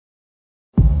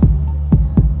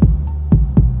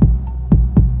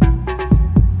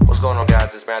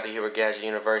guys, it's Matthew here with Gadget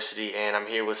University, and I'm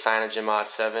here with Cyanogenmod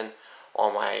 7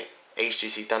 on my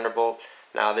HTC Thunderbolt.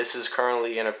 Now this is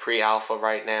currently in a pre-alpha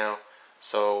right now,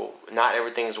 so not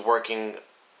everything's working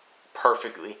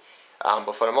perfectly,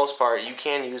 but for the most part you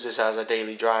can use this as a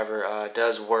daily driver. It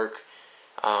does work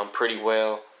pretty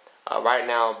well. Right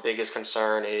now biggest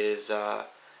concern is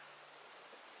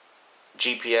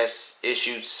GPS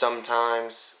issues.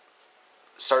 Sometimes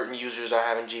certain users are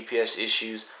having GPS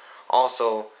issues.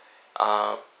 Also,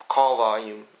 call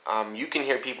volume. You can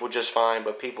hear people just fine,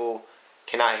 but people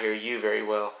cannot hear you very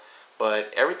well.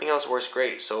 But everything else works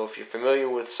great. So if you're familiar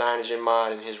with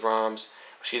Cyanogenmod and his ROMs,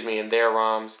 and their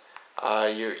ROMs,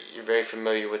 you're very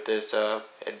familiar with this.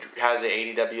 It has the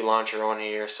ADW launcher on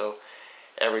here, so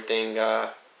everything's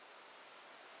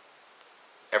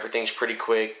pretty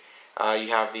quick. You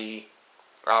have the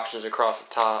options across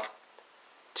the top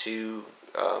to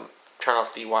turn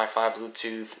off the Wi-Fi,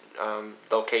 Bluetooth,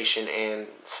 location, and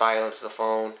silence the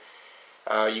phone.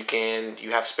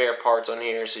 You have spare parts on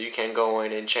here, so you can go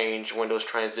in and change Windows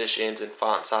transitions and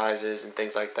font sizes and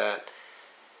things like that.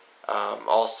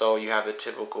 Also, you have the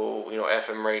typical,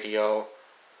 FM radio.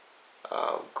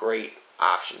 Great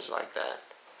options like that.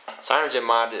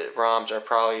 Cyanogenmod ROMs are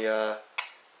probably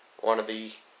one of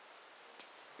the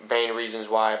main reasons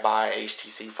why I buy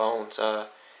HTC phones.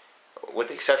 With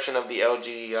the exception of the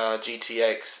LG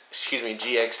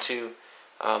GX2,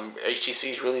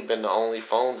 HTC's really been the only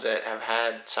phones that have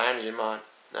had Cyanogenmod.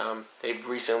 They've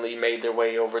recently made their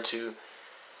way over to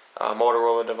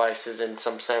Motorola devices and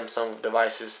some Samsung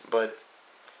devices, but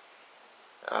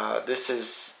this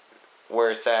is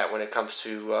where it's at when it comes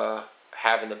to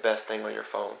having the best thing on your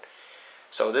phone.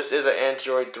 So this is an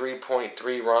Android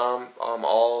 3.3 ROM.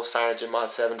 All Cyanogenmod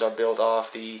 7s are built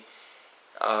off the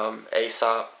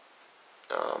ASOP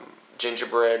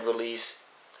Gingerbread release,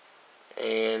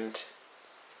 and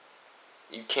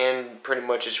you can pretty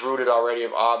much, it's rooted already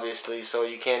obviously, so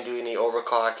you can't do any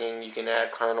overclocking. You can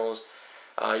add kernels.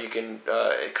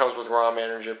 It comes with ROM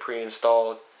Manager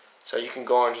pre-installed, so you can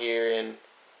go on here and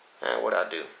what I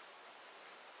do.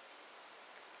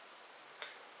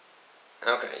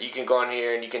 Okay, you can go on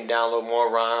here and you can download more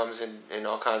ROMs and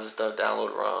all kinds of stuff.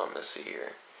 Download ROM. Let's see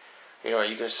here.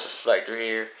 You can select through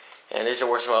here. And these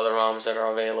are some other ROMs that are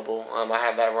available. I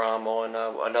have that ROM on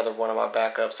another one of my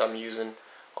backups I'm using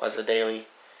as a daily.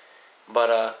 But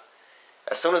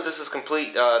as soon as this is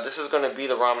complete, this is going to be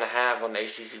the ROM to have on the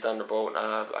HTC Thunderbolt.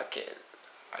 I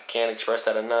can't express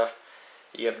that enough.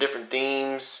 You have different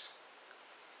themes.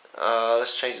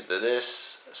 Let's change it to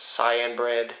this.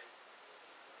 Gingerbread.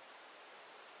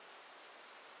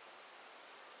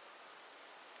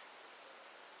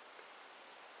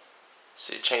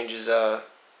 So it changes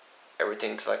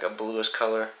everything to like a bluish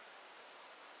color.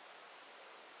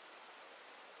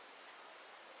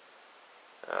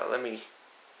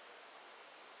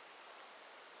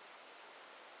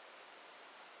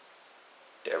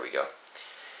 There we go.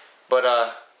 But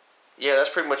yeah, that's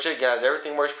pretty much it, guys.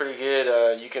 Everything works pretty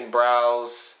good. You can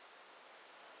browse.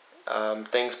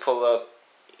 Things pull up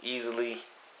easily.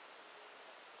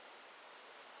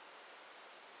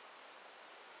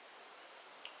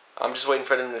 I'm just waiting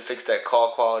for them to fix that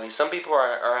call quality. Some people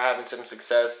are having some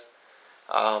success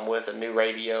with a new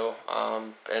radio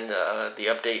and the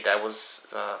update that was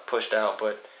pushed out,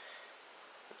 but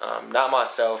not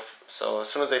myself. So as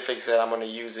soon as they fix it, I'm going to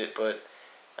use it. But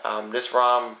this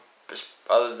ROM,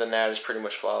 other than that, is pretty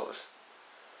much flawless.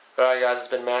 Alright guys, it's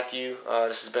been Matthew.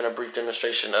 This has been a brief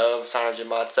demonstration of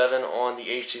Cyanogenmod 7 on the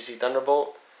HTC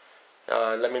Thunderbolt.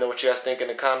 Let me know what you guys think in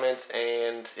the comments,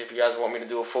 and if you guys want me to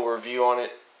do a full review on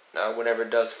it, whenever it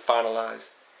does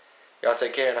finalize. Y'all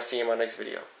take care, and I'll see you in my next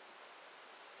video.